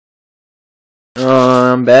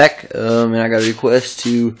I'm back, and I got a request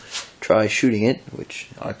to try shooting it, which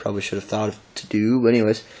I probably should have thought of to do, but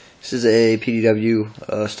anyways, this is a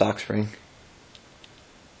PDW stock spring.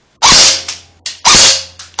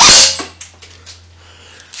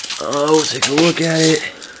 We'll take a look at it.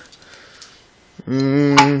 I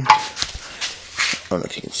don't know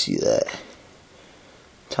if you can see that.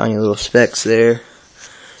 Tiny little specks there.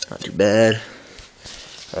 Not too bad.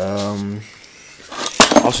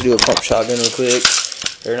 Also do a pump shotgun real quick.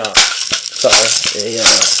 Or not. Sorry.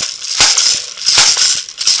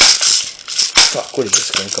 Fuck, what is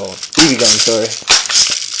this gun called? BB gun, sorry.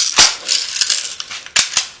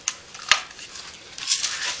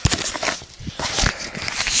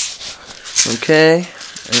 Okay.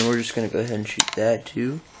 And we're just gonna go ahead and shoot that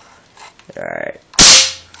too. Alright.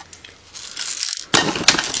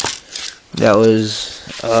 That was,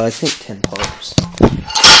 I think 10 pumps.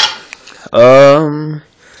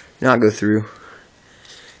 Not go through.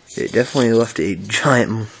 It definitely left a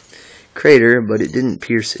giant crater, but it didn't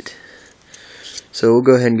pierce it. So we'll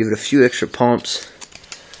go ahead and give it a few extra pumps.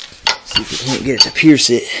 See if we can't get it to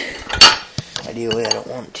pierce it. Ideally, I don't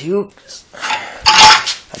want to.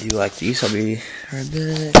 I do like these. I'll be right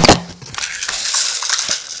back.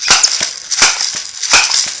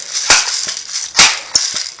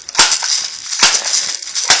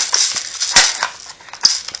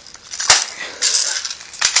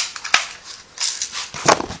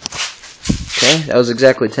 Okay, that was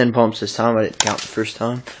exactly 10 pumps this time. I didn't count the first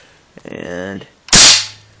time. And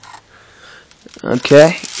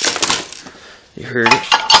okay, you heard it.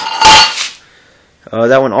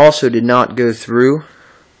 That one also did not go through.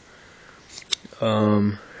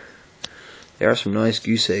 There are some nice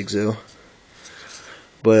goose eggs though.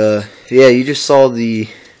 But yeah, you just saw the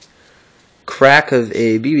crack of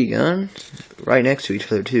a BB gun right next to each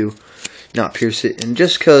other too. Not pierce it. And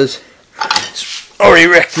just because it's already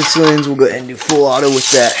wrecked its lens, we'll go ahead and do full auto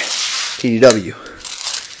with that PDW.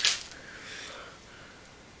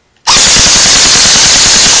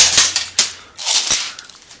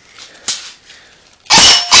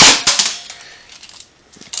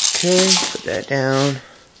 Okay, put that down.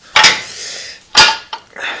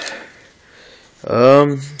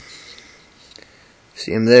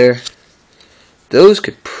 See them there? Those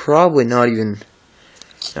could probably not even.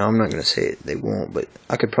 Now I'm not gonna say it. They won't, but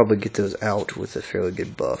I could probably get those out with a fairly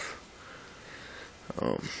good buff.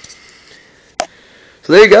 So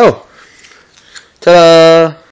there you go. Ta-da!